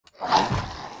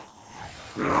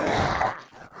Welcome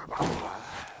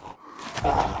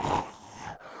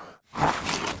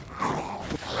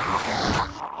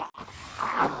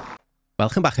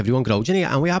back everyone, Grojan here,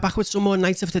 and we are back with some more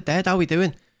Nights of the Dead. How are we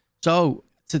doing? So,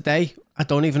 today, I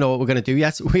don't even know what we're going to do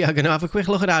yet. We are going to have a quick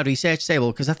look at our research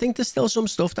table, because I think there's still some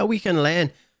stuff that we can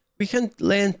learn. We can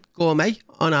learn gourmet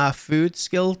on our food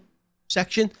skill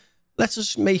section. Let's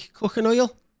just make cooking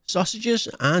oil, sausages,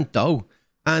 and dough.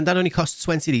 And that only costs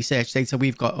 20 research data.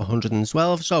 We've got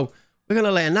 112, so we're going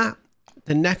to learn that.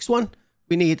 The next one,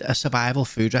 we need a survival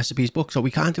food recipes book, so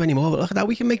we can't do any more. But look at that,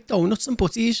 we can make donuts and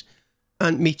butties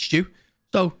and meat stew.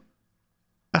 So,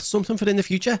 that's something for in the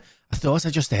future. I thought I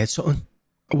just heard something.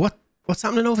 What's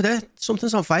happening over there?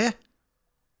 Something's on fire.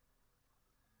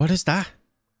 What is that? Is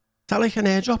that like an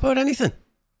airdrop or anything?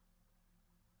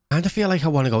 I kind of feel like I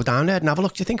want to go down there and have a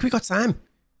look. Do you think we got time?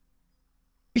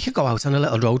 We could go out on a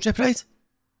little road trip, right?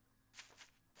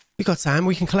 We got time.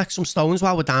 We can collect some stones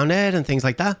while we're down there and things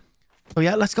like that. So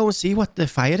yeah, let's go and see what the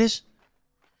fire is.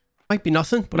 Might be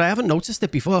nothing, but I haven't noticed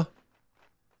it before.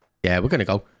 Yeah, we're going to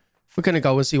go. We're going to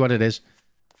go and see what it is.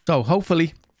 So,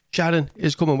 hopefully, Sharon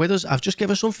is coming with us. I've just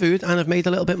given her some food and I've made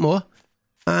a little bit more.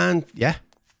 And, yeah,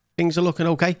 things are looking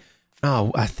okay.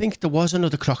 Now, I think there was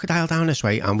another crocodile down this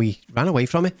way and we ran away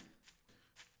from it.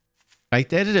 Right,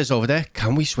 there it is over there.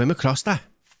 Can we swim across that?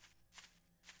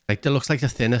 Like, there looks like the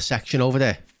thinner section over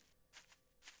there.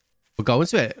 We're going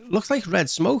to it. Looks like red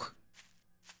smoke.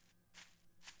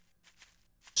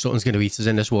 Something's going to eat us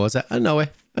in this water. I know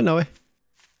it. I know it.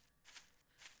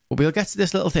 But we'll get to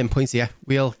this little thin point here.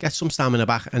 We'll get some stamina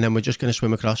back and then we're just going to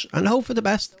swim across and hope for the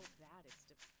best.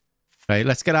 Right,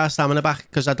 let's get our stamina back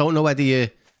because I don't know whether you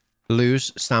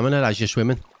lose stamina as you're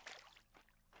swimming.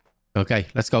 Okay,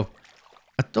 let's go.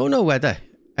 I don't know whether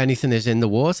anything is in the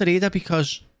water either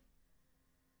because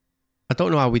I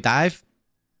don't know how we dive.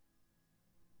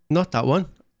 Not that one.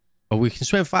 But we can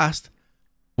swim fast.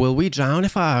 Will we drown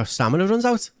if our stamina runs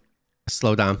out? Let's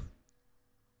slow down.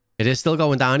 It is still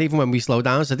going down even when we slow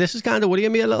down. So this is kind of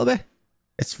worrying me a little bit.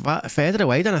 It's further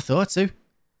away than I thought too.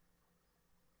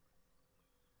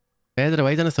 Further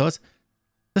away than I thought.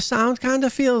 The sound kind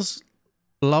of feels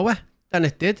lower than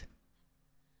it did.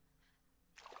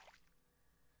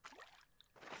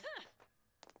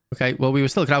 Okay, well, we were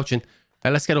still crouching.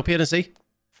 Let's get up here and see.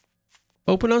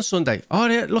 Open on Sunday. Oh,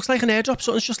 it looks like an airdrop.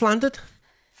 Something's just landed.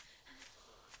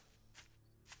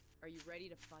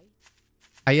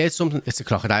 I heard something. It's a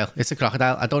crocodile. It's a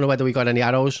crocodile. I don't know whether we got any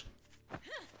arrows.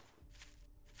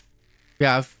 We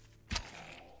have.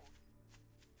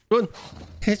 Run.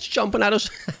 It's jumping at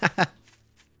us.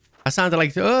 I sounded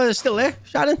like, oh, it's still there.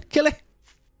 Sharon, kill it.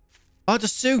 Oh,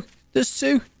 there's two. There's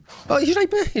two. Oh, he's right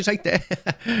there. He's right there.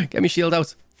 Get me shield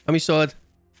out. And me sword.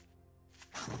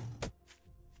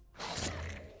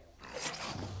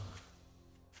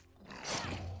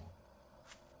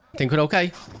 Think we're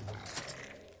okay.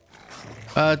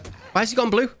 Why has he gone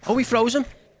blue? Oh, we froze him.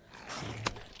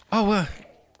 Oh,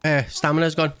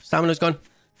 stamina's gone. Stamina's gone.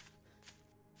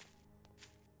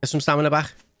 Get some stamina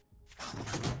back.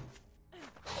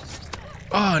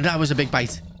 Oh, that was a big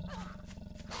bite.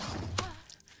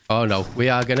 Oh, no. We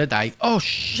are going to die. Oh,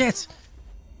 shit.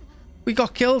 We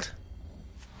got killed.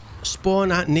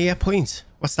 Spawn at near point.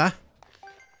 What's that?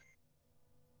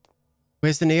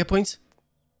 Where's the near point?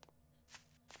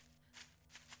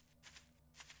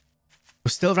 We're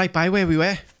still right by where we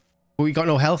were. But we got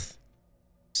no health.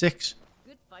 6.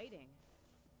 Good fighting.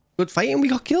 Good fighting. We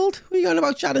got killed. What are you going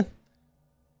about, Sharon?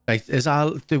 Right,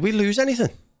 did we lose anything?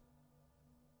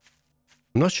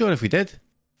 I'm not sure if we did.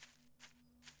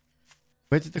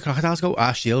 Where did the crocodiles go?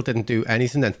 Our shield didn't do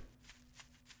anything then.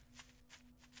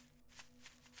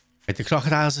 Right, the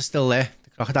crocodiles are still there. The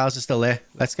crocodiles are still there.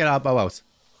 Let's get our bow out.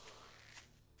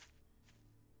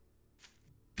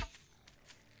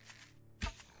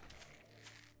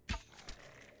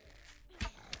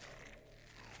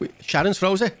 Wait, Sharon's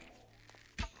froze it.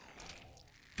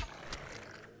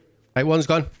 Right, one's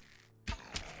gone.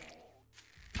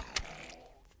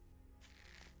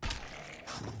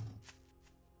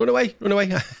 Run away, run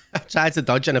away. I tried to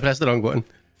dodge and I pressed the wrong button.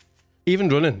 Even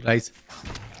running, right.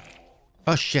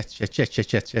 Oh, shit. Sharon,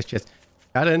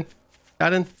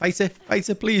 fight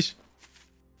it, please.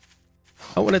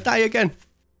 I want to die again.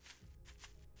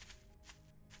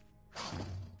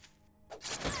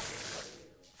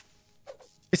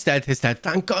 It's dead.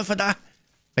 Thank God for that.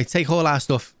 Right, take all our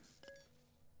stuff.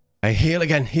 Right, heal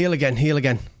again.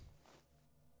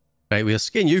 Right, we'll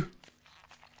skin you.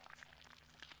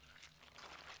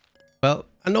 Well,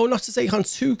 I know not to take on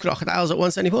 2 crocodiles at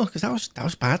once anymore, because that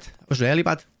was bad. That was really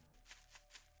bad.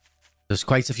 There's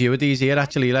quite a few of these here,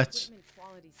 actually. Let's...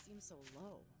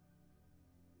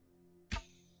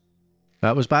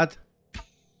 That was bad.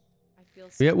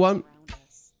 We hit one.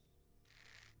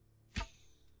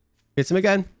 Hit him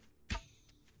again.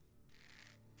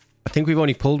 I think we've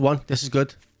only pulled one. This is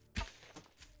good.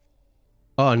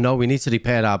 Oh no, we need to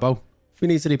repair our bow. We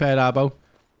need to repair our bow.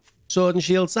 Sword and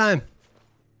shield time.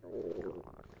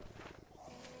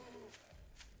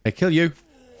 I kill you.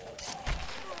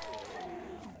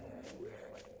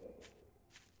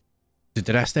 Did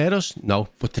the rest hurt us? No,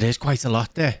 but there is quite a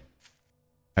lot there.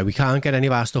 Right, we can't get any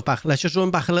of our stuff back. Let's just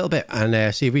run back a little bit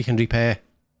and see if we can repair.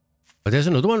 But there's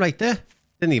another one right there.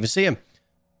 Didn't even see him.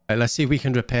 Right, let's see if we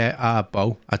can repair our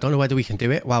bow. I don't know whether we can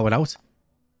do it while we're out.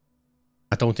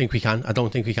 I don't think we can. I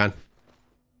don't think we can.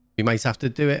 We might have to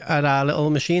do it at our little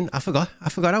machine. I forgot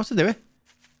how to do it.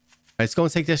 Right, let's go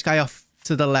and take this guy off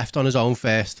to the left on his own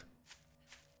first.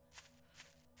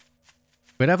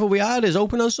 Wherever we are is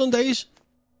open on Sundays.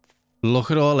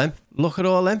 Look at all them. Look at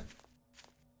all them.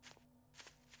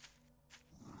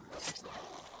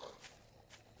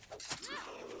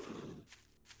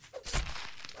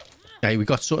 Okay, we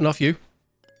got something off you.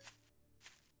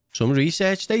 Some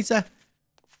research data.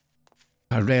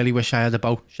 I really wish I had a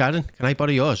bow. Sharon, can I borrow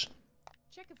yours?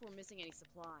 Check if we're missing any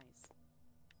supplies.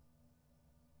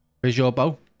 Where's your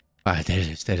bow? Ah, there it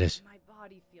is, there it is. My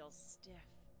body feels stiff.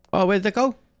 Oh, where did it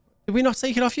go? Did we not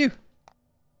take it off you?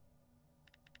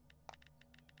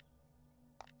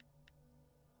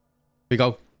 We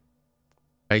go.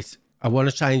 Right, I want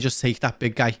to try and just take that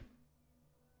big guy.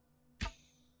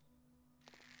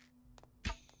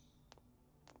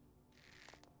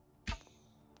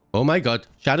 Oh my god.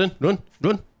 Sharon, run,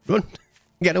 run, run.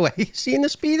 Get away. Seeing the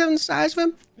speed and the size of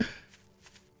him?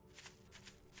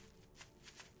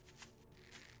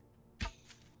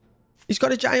 He's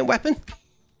got a giant weapon.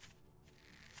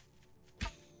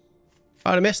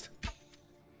 Oh, I missed.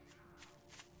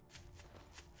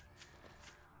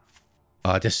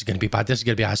 Oh, this is going to be bad. This is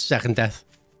going to be our second death.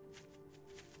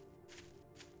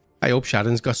 I hope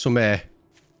Sharon's got some... I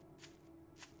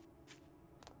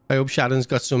hope Sharon's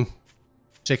got some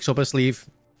tricks up her sleeve.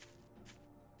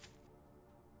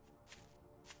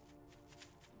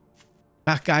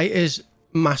 That guy is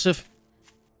massive.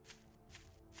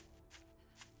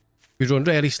 We run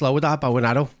really slow with our bow and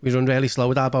arrow. We run really slow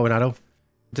with our bow and arrow.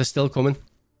 They're still coming.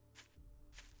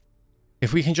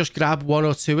 If we can just grab one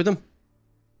or two of them.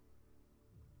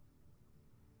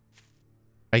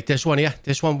 Right, this one here.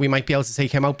 This one, we might be able to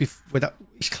take him out without...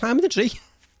 He's climbing the tree.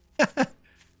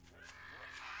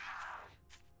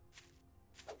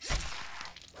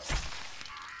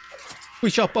 We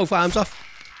shot both arms off.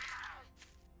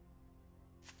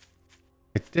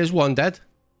 There's one dead.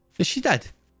 Is she dead?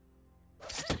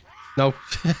 No.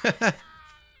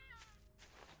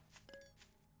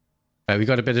 Right, we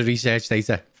got a bit of research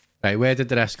data. Right, where did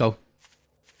the rest go?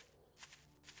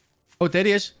 Oh, there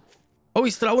he is. Oh,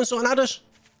 he's throwing something at us.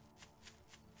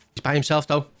 He's by himself,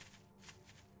 though.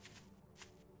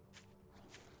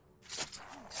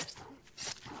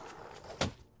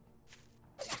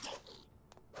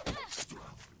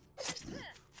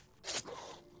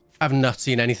 I've not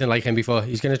seen anything like him before.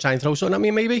 He's going to try and throw something at me,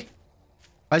 maybe?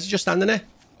 Why is he just standing there?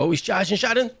 Oh, he's charging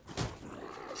Sharon.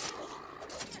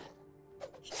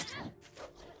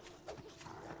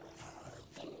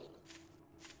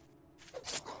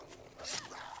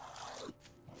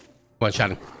 Come on,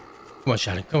 Sharon. Come on,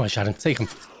 Sharon. Come on, Sharon. Take him.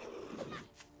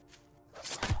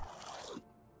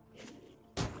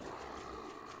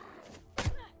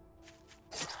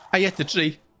 I hit the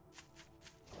tree.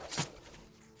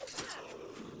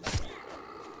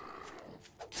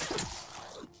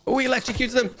 Oh, we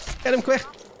electrocuted him. Get him quick.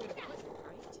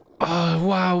 Oh,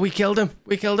 wow. We killed him.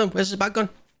 We killed him. Where's his back gun?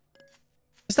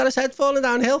 Is that his head falling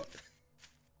downhill?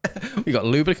 We got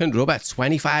lubricant rubber.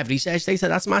 25 research data.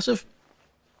 That's massive.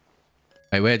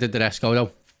 Right, where did the rest go,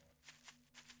 though?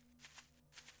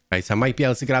 Right, I might be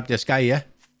able to grab this guy here.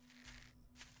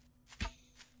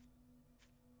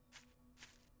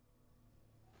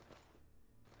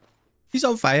 He's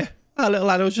on fire. Our little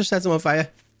arrows just set him on fire.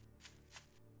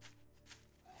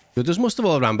 The others must have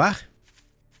all ran back.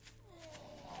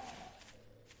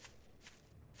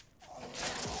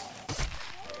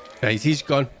 Right, he's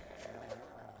gone.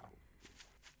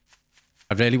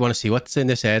 I really want to see what's in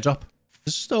this airdrop.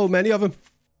 There's so many of them.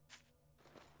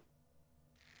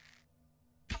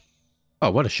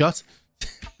 Oh, what a shot.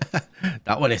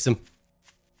 That one hit him.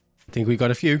 I think we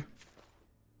got a few.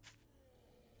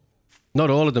 Not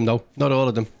all of them, though. Not all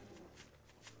of them.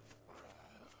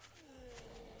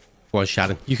 Go on,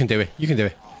 Sharon. You can do it. You can do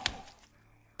it.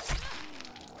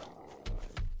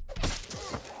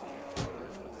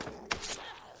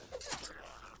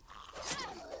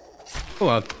 Come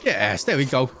on. Yes, there we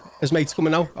go. His mate's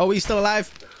coming now. Oh, he's still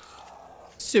alive.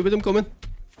 Two of them coming.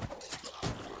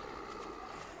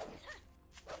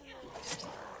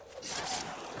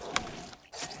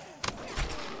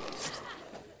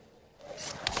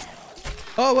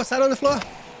 Oh, what's that on the floor?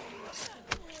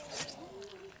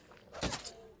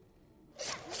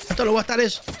 I don't know what that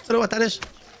is. I don't know what that is.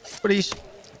 But he's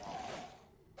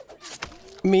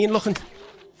mean looking.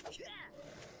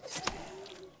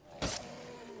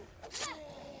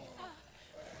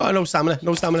 Oh, no stamina.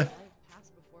 No stamina.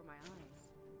 Passed before my eyes.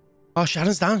 Oh,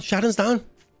 Sharon's down. Sharon's down.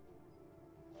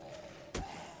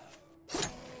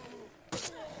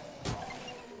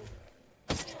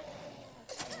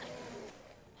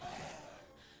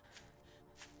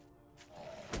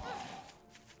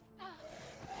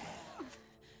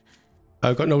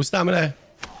 I've got no stamina.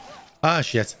 Ah,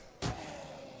 shit.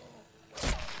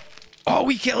 Oh,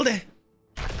 we killed it.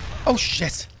 Oh,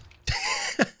 shit.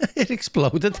 It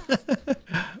exploded.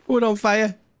 We're on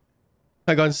fire.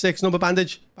 I got 6. Number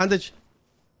bandage. Bandage.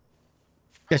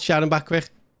 Get Sharon back quick.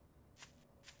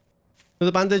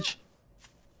 Another bandage.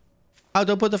 How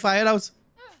do I put the fire out?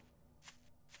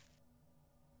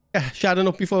 Yeah, Sharon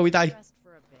up before we die. Rest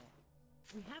for a bit.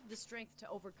 We have the strength to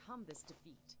overcome this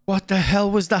defeat. What the hell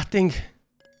was that thing?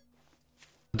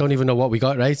 I don't even know what we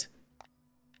got, right?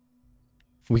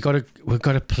 We got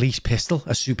a police pistol,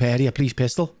 a superior police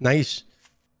pistol. Nice.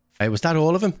 Right, was that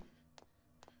all of them?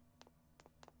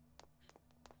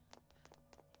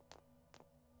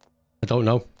 I don't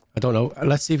know. I don't know.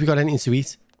 Let's see if we got anything to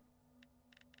eat.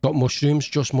 Got mushrooms,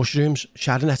 just mushrooms.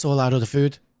 Sharon, that's all our other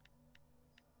food.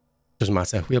 Doesn't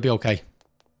matter. We'll be okay.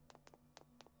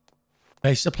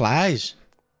 Nice supplies.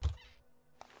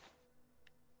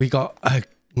 We got a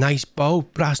nice bow,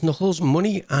 brass knuckles,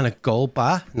 money, and a gold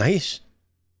bar. Nice.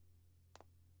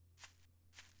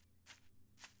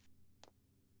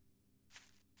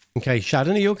 Okay,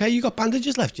 Sharon, are you okay? You got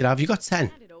bandages left, you have? You got 10.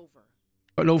 Hand it over.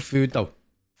 Got no food, though.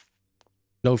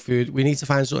 No food. We need to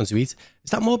find something to eat.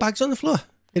 Is that more bags on the floor?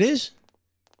 It is.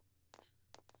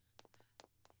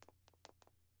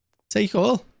 Take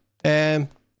all.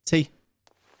 Tea.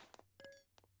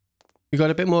 We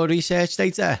got a bit more research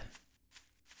data.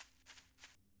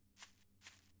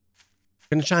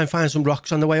 Gonna try and find some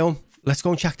rocks on the way home. Let's go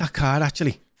and check that car,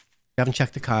 actually. We haven't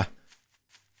checked the car.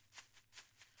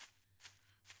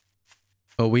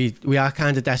 But we are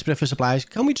kind of desperate for supplies.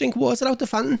 Can we drink water out the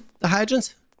fountain? The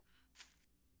hydrant?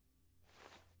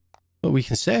 But we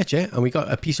can search it, and we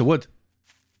got a piece of wood.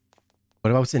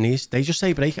 What about in these? They just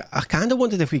say break. I kind of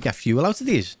wondered if we get fuel out of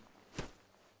these.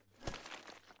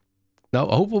 No,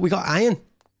 oh, but we got iron.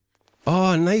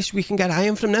 Oh, nice. We can get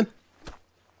iron from them.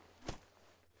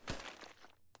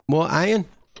 More iron.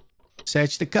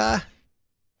 Search the car.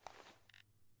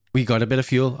 We got a bit of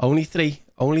fuel. Only 3.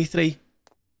 Only 3.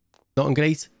 Nothing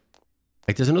great.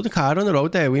 Right, there's another car on the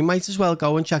road there. We might as well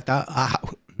go and check that.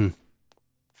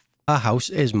 Our house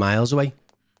is miles away.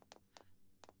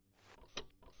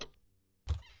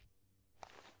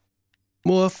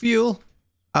 More fuel.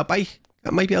 Our bike. I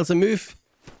might be able to move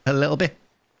a little bit.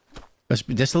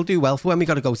 This will do well for when we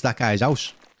got to go to that guy's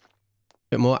house.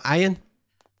 Bit more iron.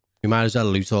 We might as well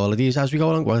loot all of these as we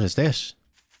go along. What is this?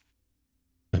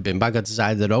 A bin bag at the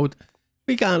side of the road.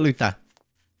 We can't loot that.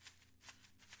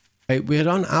 Right, we're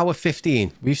on hour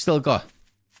 15. We've still got...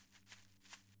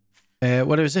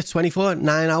 what is it? 24?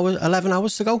 9 hours? 11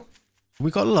 hours to go?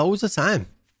 We got loads of time.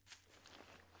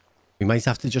 We might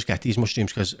have to just get these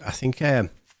mushrooms because I think we're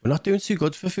not doing too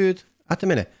good for food at the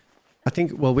minute. I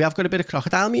think, well, we have got a bit of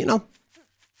crocodile meat now.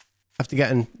 After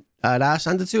getting our ass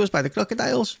handed to us by the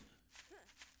crocodiles.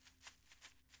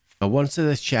 I want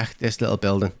to check this little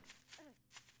building.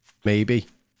 Maybe.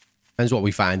 Depends what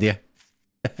we find here.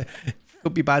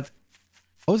 Could be bad.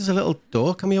 Oh, there's a little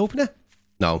door. Can we open it?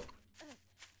 No.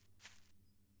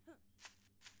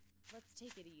 Let's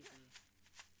take it easy.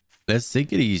 Let's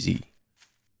take it easy.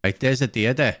 Right, there's a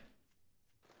deer there.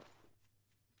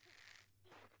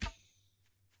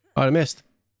 Oh, I missed.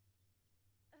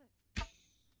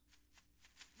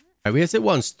 Right, where's it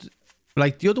once?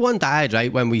 Like, the other one died,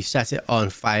 right, when we set it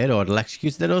on fire or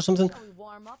electrocuted it or something. Shall we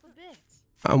warm up a bit?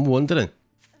 I'm wondering.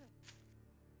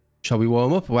 Shall we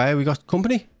warm up? Why? We got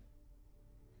company?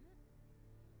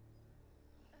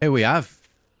 Here we have.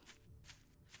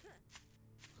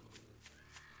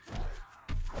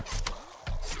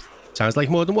 Sounds like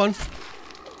more than one.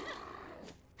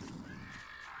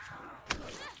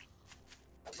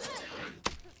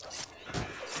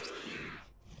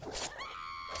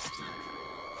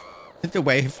 The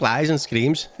way it flies and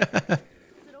screams. Is it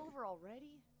over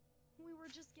already? We were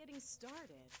just getting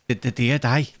started. Did the deer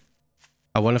die?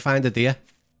 I want to find the deer.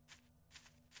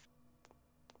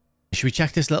 Should we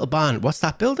check this little barn? What's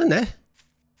that building there?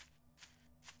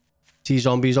 See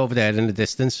zombies over there in the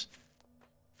distance.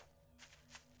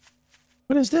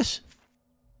 What is this?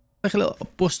 Like a little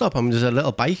bus stop. I mean, there's a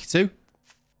little bike too.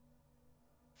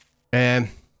 Gonna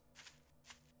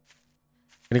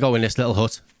go in this little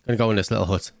hut.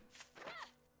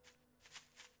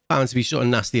 Bound to be something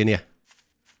nasty in here.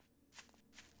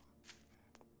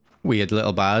 Weird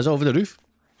little bars over the roof.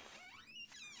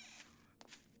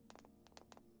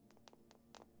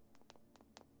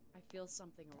 I feel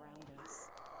something around us.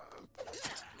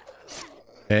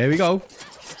 There we go.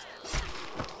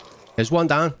 There's one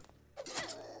down.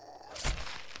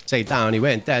 Say down, he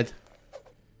went dead.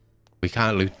 We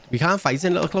can't loot. We can't fight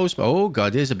in little close. Oh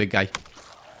god, there's a big guy.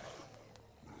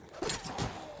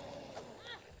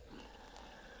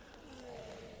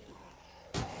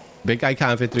 Big guy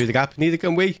can't fit through the gap. Neither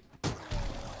can we.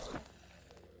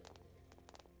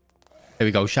 There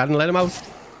we go. Sharon, let him out.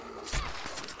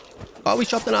 Oh, we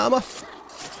chopped an arm off.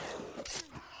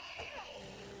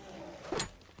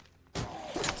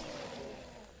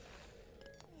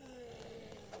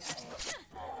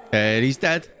 He's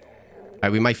dead.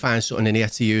 Right, we might find something in here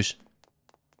to use.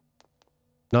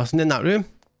 Nothing in that room.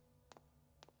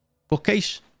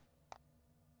 Bookcase.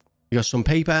 We got some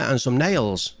paper and some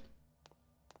nails.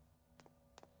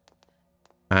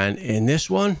 And in this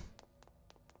one,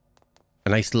 a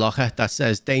nice locker that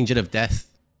says danger of death.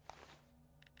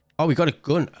 Oh, we got a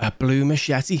gun. A blue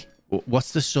machete.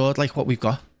 What's the sword like? What we've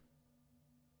got?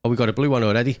 Oh, we got a blue one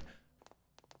already.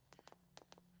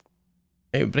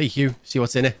 It'll break you. See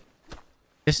what's in it.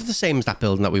 This is the same as that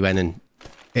building that we went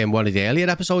in one of the earlier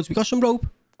episodes. We got some rope.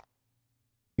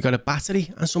 We got a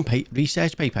battery and some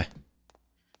research paper.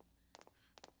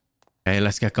 Okay,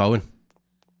 let's get going.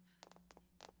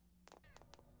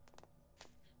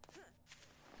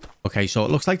 Okay, so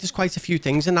it looks like there's quite a few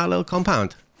things in that little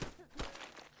compound.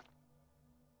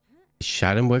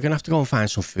 Sharon, we're going to have to go and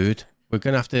find some food. We're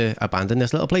going to have to abandon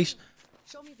this little place.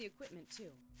 Show me the equipment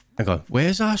too. Hang on,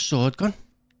 where's our sword gone?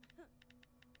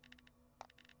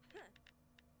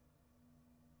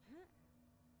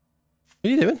 What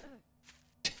are you doing?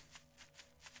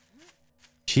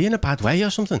 She in a bad way or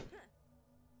something?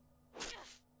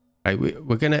 Right,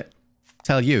 we're going to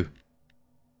tell you.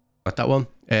 Not that one.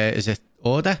 Is it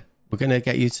order? We're going to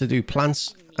get you to do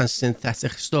plants and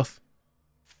synthetic stuff.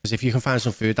 Because if you can find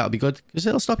some food, that'll be good. Because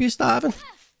it'll stop you starving.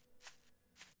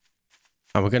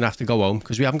 And we're going to have to go home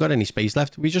because we haven't got any space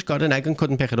left. We just got an egg and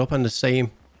couldn't pick it up and the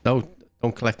same. No,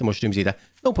 don't collect the mushrooms either.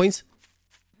 No point.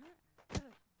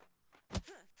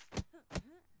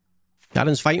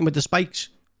 Sharon's fighting with the spikes.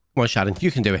 Come on, Sharon.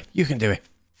 You can do it. You can do it.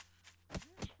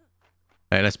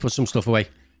 Alright, let's put some stuff away.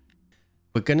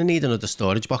 We're going to need another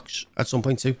storage box at some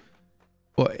point too.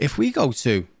 But if we go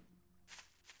to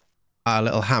our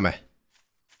little hammer,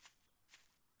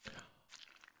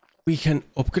 we can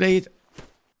upgrade.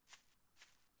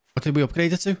 What did we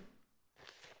upgrade it to?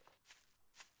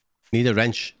 Need a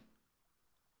wrench.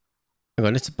 Hang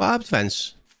on, it's a barbed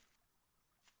fence.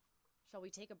 Shall we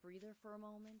take a breather for a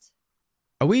moment?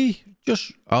 Are we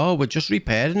just... Oh, we're just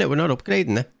repairing it. We're not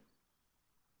upgrading it.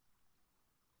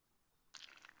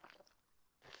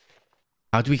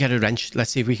 How do we get a wrench?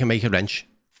 Let's see if we can make a wrench.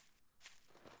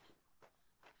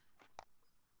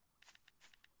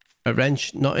 A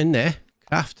wrench not in there.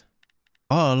 Craft.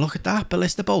 Oh, look at that.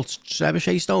 Ballista bolts,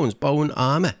 trebuchet stones, bone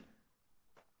armor.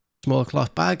 Small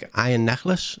cloth bag, iron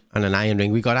necklace, and an iron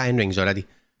ring. We got iron rings already.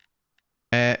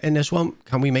 In this one,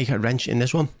 can we make a wrench in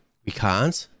this one? We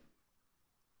can't.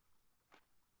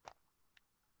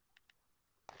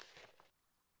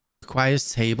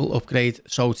 Requires table upgrade.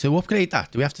 So to upgrade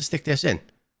that, do we have to stick this in?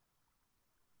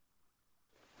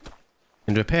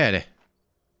 And repair it.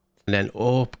 And then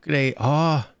upgrade.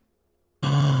 Oh.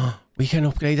 We can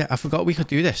upgrade it. I forgot we could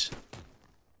do this.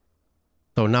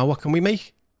 So now what can we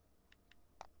make?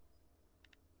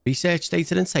 Research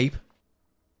data and tape.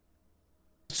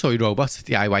 Toy robot.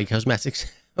 DIY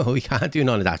cosmetics. Oh, we can't do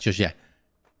none of that just yet.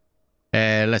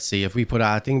 Let's see. If we put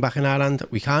our thing back in our hand,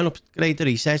 we can't upgrade the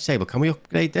research table. Can we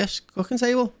upgrade this cooking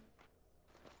table?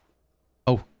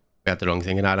 Oh, we had the wrong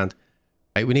thing in our hand.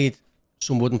 Right, we need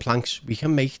some wooden planks. We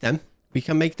can make them. We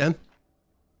can make them.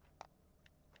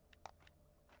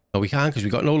 No, we can't because we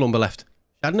got no lumber left.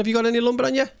 Sharon, have you got any lumber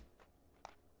on you?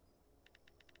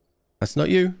 That's not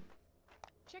you.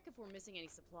 Check if we're missing any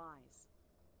supplies.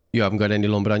 You haven't got any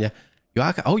lumber on you. You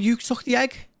are. Oh, you took the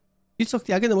egg. You took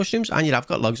the egg and the mushrooms, and you have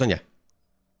got logs on you.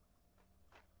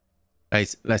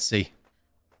 Right, let's see.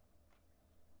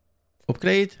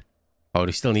 Upgrade. Oh,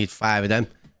 we still need 5 of them.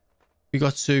 We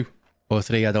got 2 or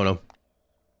 3, I don't know.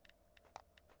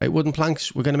 Right, wooden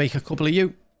planks. We're going to make a couple of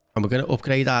you. And we're going to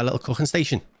upgrade our little cooking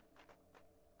station.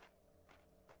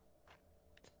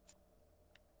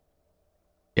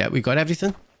 Yeah, we got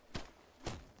everything.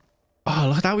 Oh,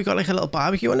 look at that. We got like a little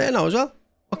barbecue on there now as well.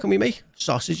 What can we make?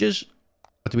 Sausages.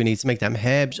 What do we need to make them?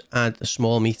 Herbs and a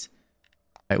small meat.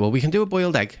 Right, well, we can do a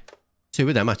boiled egg. 2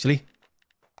 of them, actually.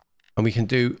 And we can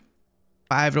do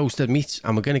 5 roasted meats.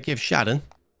 And we're going to give Sharon...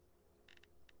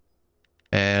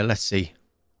 let's see.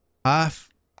 Half.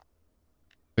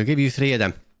 We'll give you 3 of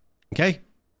them. Okay.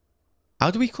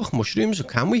 How do we cook mushrooms? Or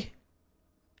can we?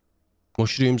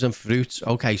 Mushrooms and fruits.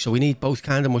 Okay, so we need both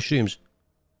kind of mushrooms.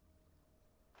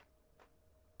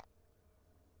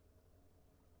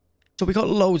 So we got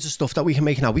loads of stuff that we can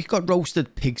make now. We've got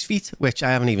roasted pig's feet, which I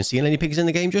haven't even seen any pigs in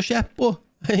the game just yet. But,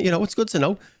 you know, it's good to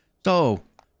know. So,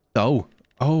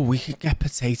 oh, we could get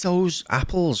potatoes,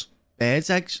 apples, birds'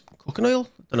 eggs, cooking oil.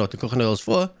 Don't know what the cooking oil's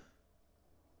for.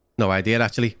 No idea,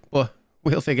 actually. But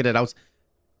we'll figure it out.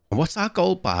 And what's that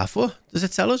gold bar for? Does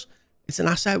it tell us? It's an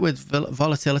asset with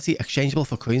volatility exchangeable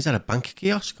for coins at a bank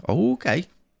kiosk. Oh, okay.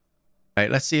 Right,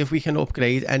 let's see if we can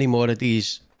upgrade any more of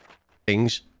these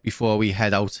things before we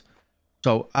head out.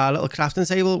 So our little crafting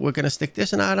table, we're going to stick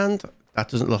this in our hand. That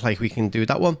doesn't look like we can do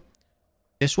that one.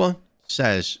 This one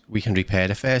says we can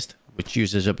repair it first, which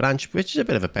uses a branch, which is a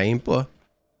bit of a pain, but,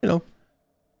 you know.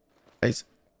 Right. Is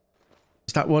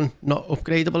that one not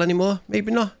upgradable anymore?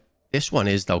 Maybe not. This one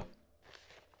is, though.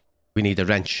 We need a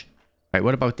wrench. Right,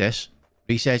 what about this?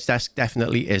 Research desk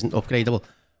definitely isn't upgradable.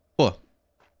 But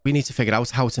we need to figure out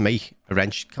how to make a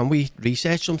wrench. Can we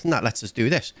research something that lets us do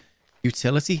this?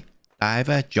 Utility.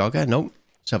 Diver, jogger, no.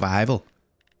 Survival.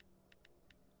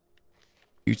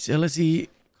 Utility,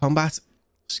 combat,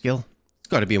 skill. It's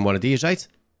got to be in one of these, right?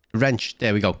 Wrench,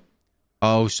 there we go.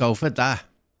 Oh, so for that,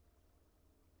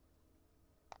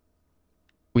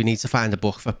 we need to find a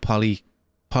book for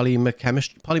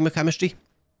polychemistry.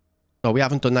 So we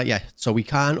haven't done that yet. So we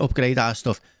can't upgrade our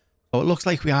stuff. So it looks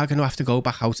like we are going to have to go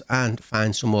back out and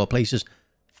find some more places.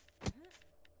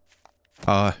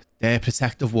 They're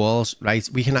protective walls. Right,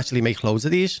 we can actually make loads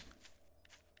of these.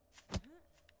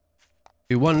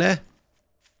 Do one there.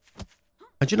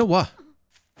 And you know what?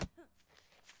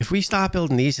 If we start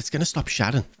building these, it's going to stop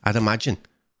Sharon, I'd imagine.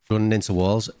 Running into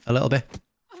walls a little bit.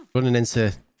 Running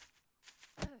into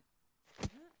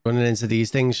these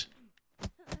things.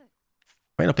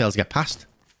 Might not be able to get past.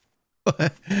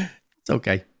 It's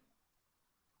okay.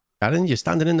 Sharon, you're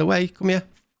standing in the way. Come here.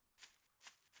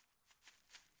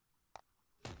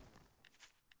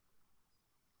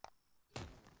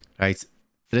 Right,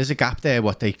 there is a gap there,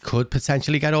 what they could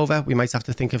potentially get over. We might have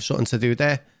to think of something to do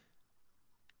there.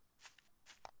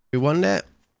 Do one there.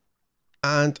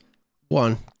 And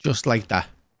one just like that.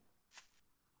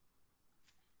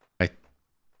 Right,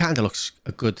 kind of looks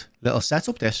a good little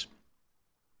setup, this.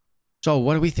 So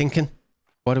what are we thinking?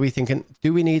 What are we thinking?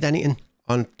 Do we need anything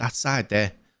on that side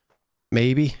there?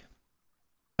 Maybe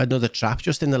another trap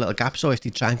just in the little gap, so if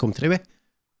they try and come through it.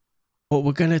 But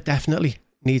we're going to definitely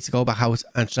need to go back out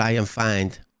and try and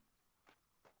find...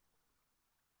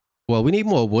 Well, we need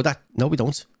more wood. No, we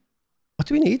don't. What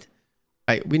do we need?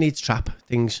 Right, we need trap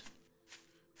things.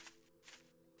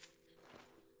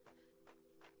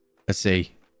 Let's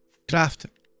see. Craft.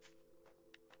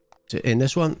 In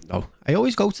this one? No. I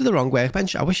always go to the wrong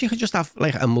workbench. I wish you could just have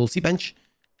like a multi-bench.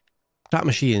 Trap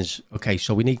machines. Okay,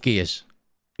 so we need gears.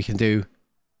 We can do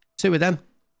 2 of them.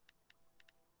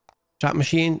 Trap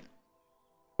machine.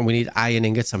 And we need iron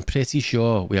ingots. I'm pretty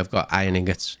sure we have got iron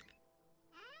ingots.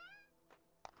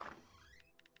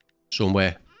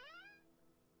 Somewhere.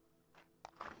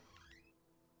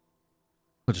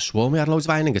 Could have sworn we had loads of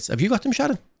iron ingots. Have you got them,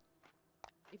 Sharon?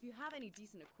 If you have any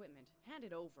decent equipment, hand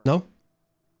it over. No?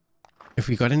 If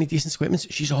we got any decent equipment,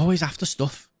 she's always after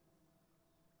stuff.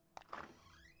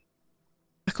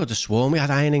 I could have sworn we had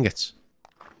iron ingots.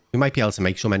 We might be able to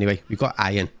make some anyway. We've got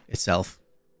iron itself.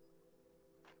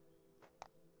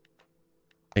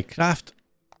 Make craft.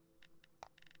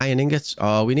 Iron ingots.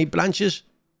 Oh, we need branches.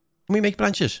 Can we make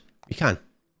branches? We can.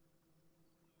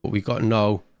 But we got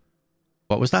no...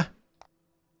 What was that?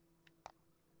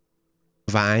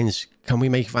 Vines. Can we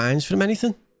make vines from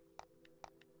anything?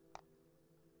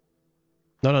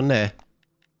 Not on there.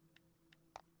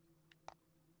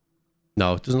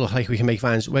 No, it doesn't look like we can make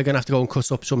vines. We're going to have to go and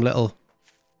cut up some little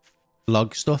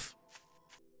log stuff.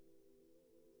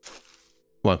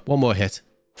 Come on, one more hit.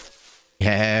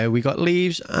 Yeah, we got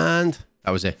leaves and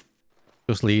that was it.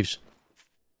 Just leaves.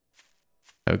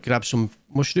 I'll grab some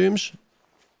mushrooms.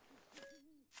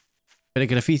 Bit of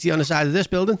graffiti on the side of this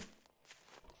building.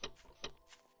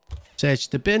 Search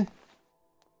the bin.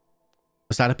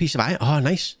 Was that a piece of iron? Oh,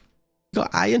 nice. You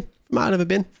got iron from out of a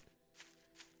bin.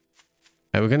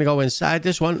 We're going to go inside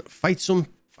this one. Fight some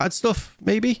bad stuff,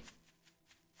 maybe.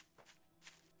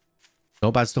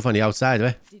 No bad stuff on the outside,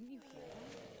 eh?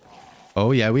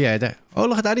 Oh, yeah, we heard it. Oh,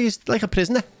 look at that. He's like a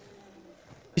prisoner.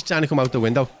 He's trying to come out the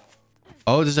window.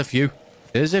 Oh, there's a few.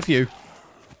 There's a few.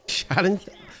 Sharon,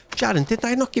 did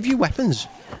I not give you weapons?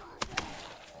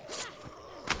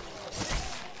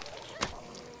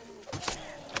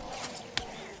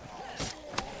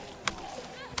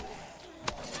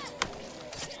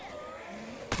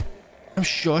 I'm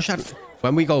sure Sharon...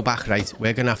 When we go back, right,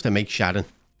 we're going to have to make Sharon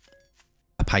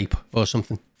a pipe or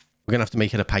something. We're going to have to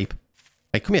make it a pipe.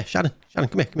 Hey, come here, Sharon. Sharon,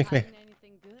 come here, come here, come here.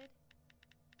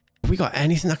 Have we got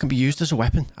anything that can be used as a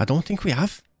weapon? I don't think we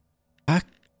have.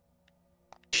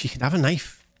 She could have a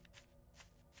knife.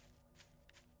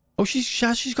 Oh,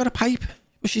 she's got a pipe,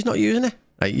 but she's not using it.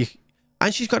 Right,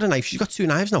 and she's got a knife. She's got 2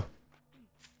 knives now.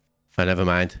 Oh, never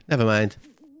mind. Never mind.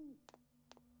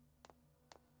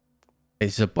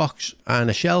 It's a box and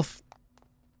a shelf.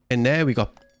 In there, we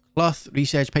got cloth,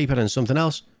 research paper, and something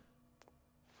else.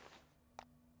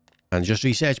 And just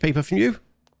research paper from you.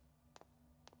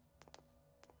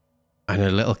 And a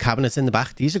little cabinet in the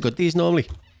back. These are good, these normally.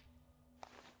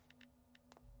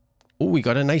 Oh, we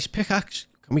got a nice pickaxe.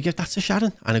 Can we give that to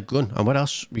Sharon? And a gun. And what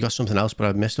else? We got something else, but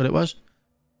I missed what it was.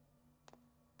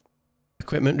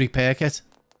 Equipment repair kit.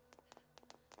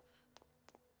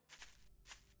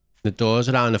 The doors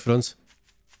around the front.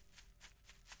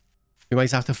 We might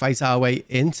have to fight our way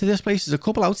into this place. There's a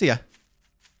couple out here.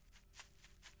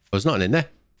 Oh, there's nothing in there.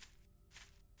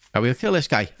 Now we'll kill this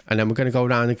guy. And then we're going to go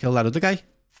around and kill that other guy.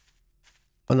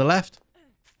 On the left.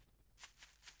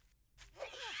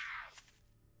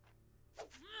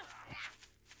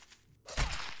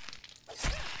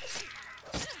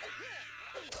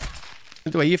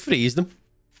 The way you freeze them.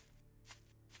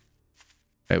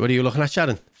 Right, what are you looking at,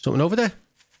 Sharon? Something over there?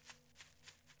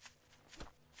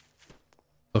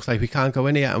 Looks like we can't go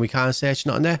in here and we can't search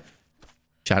nothing there.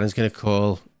 Sharon's going to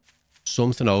call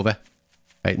something over.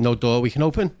 Right, no door we can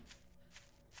open.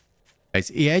 Right,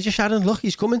 he heard you, Sharon. Look,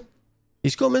 he's coming.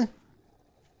 He's coming.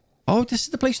 Oh, this is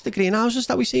the place with the greenhouses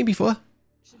that we've seen before.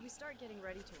 Should we start getting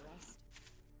ready to rest?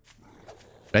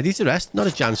 Ready to rest? Not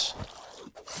a chance.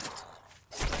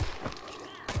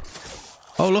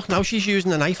 Oh, look, now she's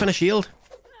using a knife and a shield.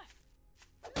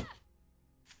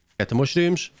 Get the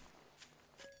mushrooms.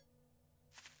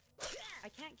 I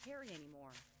can't carry anymore.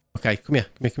 Okay, come here.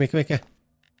 Come here, come here, come here, come here.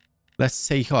 Let's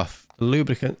take off the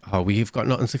lubricant. Oh, we've got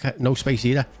nothing to... No space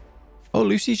either. Oh,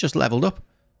 Lucy's just leveled up.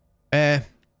 You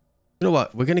know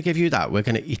what? We're going to give you that. We're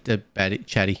going to eat the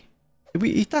cherry. Did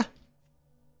we eat that?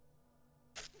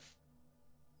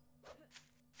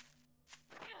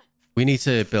 We need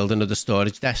to build another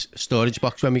storage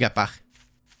box when we get back.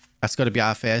 That's got to be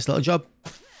our first little job.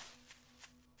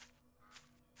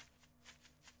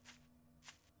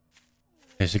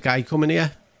 There's a guy coming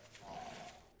here.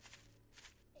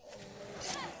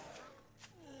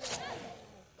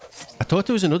 I thought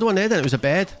there was another one there, then it was a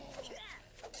bird.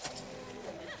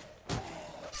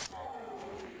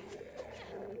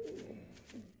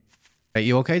 Are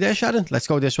you okay there, Sharon? Let's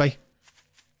go this way.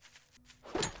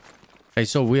 Okay,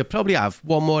 so we'll probably have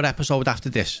one more episode after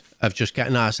this of just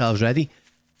getting ourselves ready.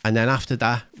 And then after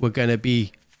that, we're going to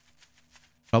be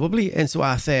probably into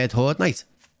our 3rd horde night.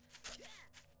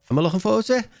 Am I looking forward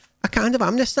to it? I kind of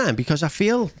am this time because I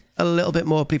feel a little bit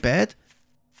more prepared.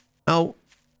 Now,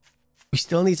 we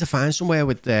still need to find somewhere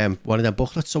with one of them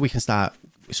booklets so we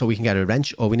can get a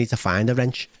wrench, or we need to find a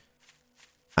wrench.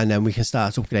 And then we can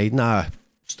start upgrading our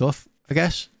stuff, I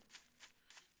guess.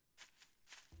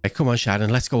 Hey, come on, Sharon,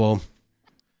 let's go home.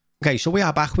 Okay, so we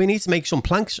are back. We need to make some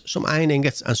planks, some iron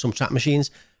ingots, and some trap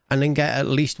machines, and then get at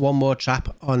least one more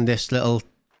trap on this little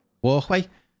walkway.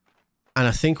 And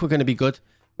I think we're going to be good.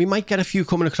 We might get a few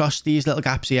coming across these little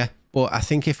gaps here, but I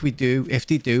think if they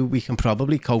do, we can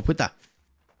probably cope with that.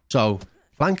 So,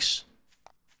 planks.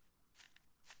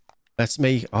 Let's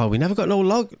make... Oh, we never got no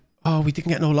log. Oh, we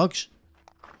didn't get no logs.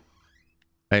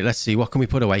 Right, let's see. What can we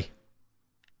put away?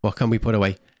 What can we put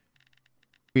away?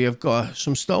 We have got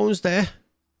some stones there.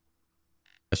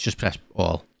 Let's just press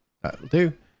all. That'll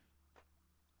do.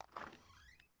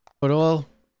 Put all.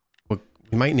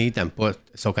 We might need them, but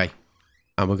it's okay.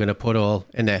 And we're going to put all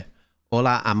in there. All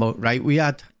our ammo. Right, we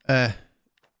had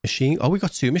machine... Oh, we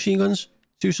got 2 machine guns.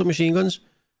 2 submachine guns.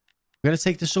 We're going to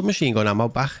take the submachine gun ammo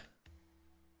back.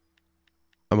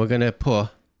 And we're going to put...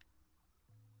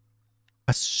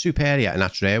 That's superior and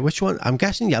that's rare. Which one? I'm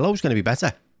guessing yellow is going to be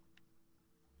better.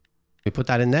 We put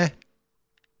that in there.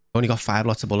 Only got 5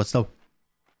 lots of bullets though.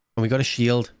 And we got a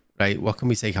shield. Right, what can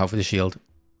we take out for the shield?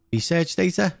 Research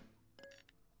data.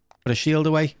 Put a shield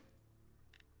away.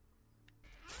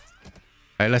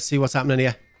 Right, let's see what's happening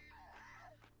here.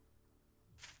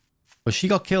 Well, she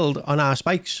got killed on our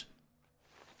spikes.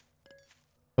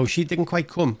 So she didn't quite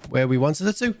come where we wanted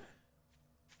her to.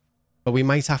 But we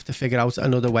might have to figure out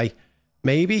another way.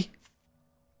 Maybe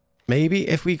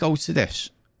if we go to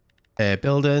this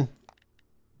building,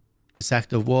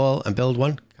 protective wall, and build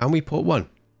one, can we put one?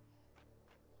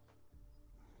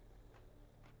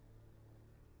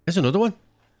 There's another one.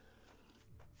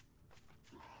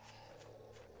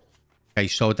 Okay,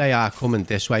 so they are coming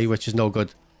this way, which is no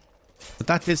good. But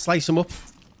that did slice them up.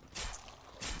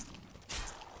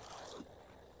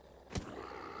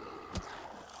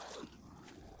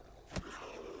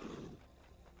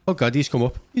 Oh God, he's come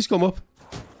up. He's come up.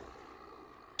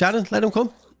 Sharon, let him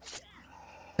come.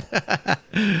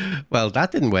 Well,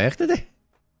 that didn't work, did it?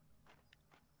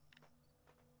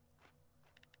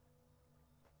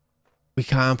 We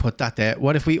can't put that there.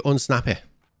 What if we unsnap it?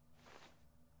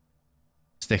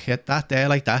 Stick it that there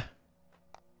like that.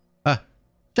 Ah,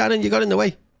 Sharon, you got in the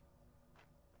way.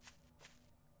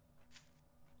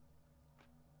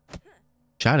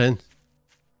 Sharon.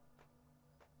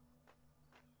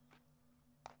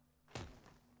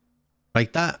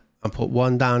 Like that. And put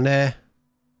one down there.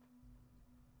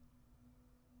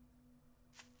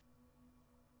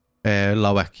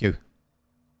 Lower Q.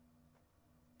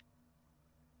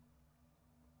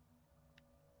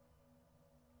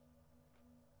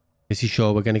 Is he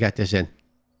sure we're going to get this in?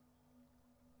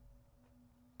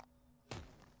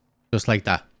 Just like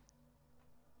that.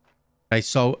 Right,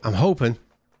 so I'm hoping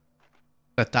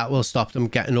that that will stop them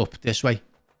getting up this way.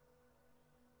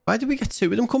 Why did we get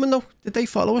two of them coming though? Did they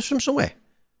follow us from somewhere?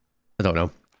 I don't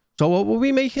know. So what were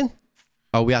we making?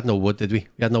 Oh, we had no wood, did we?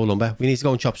 We had no lumber. We need to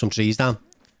go and chop some trees down.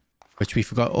 Which we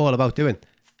forgot all about doing.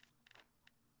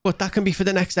 But that can be for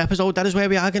the next episode. That is where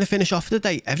we are going to finish off for the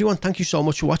day. Everyone, thank you so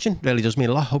much for watching. Really does mean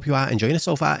a lot. Hope you are enjoying it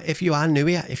so far. If you are new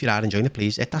here, if you are enjoying it,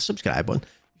 please hit that subscribe button.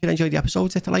 If you enjoyed the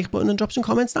episodes, hit the like button and drop some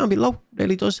comments down below.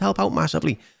 Really does help out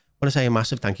massively. I want to say a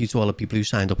massive thank you to all the people who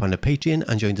signed up on the Patreon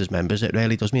and joined as members. It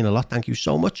really does mean a lot. Thank you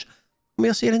so much. And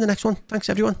we'll see you in the next one. Thanks,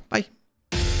 everyone. Bye.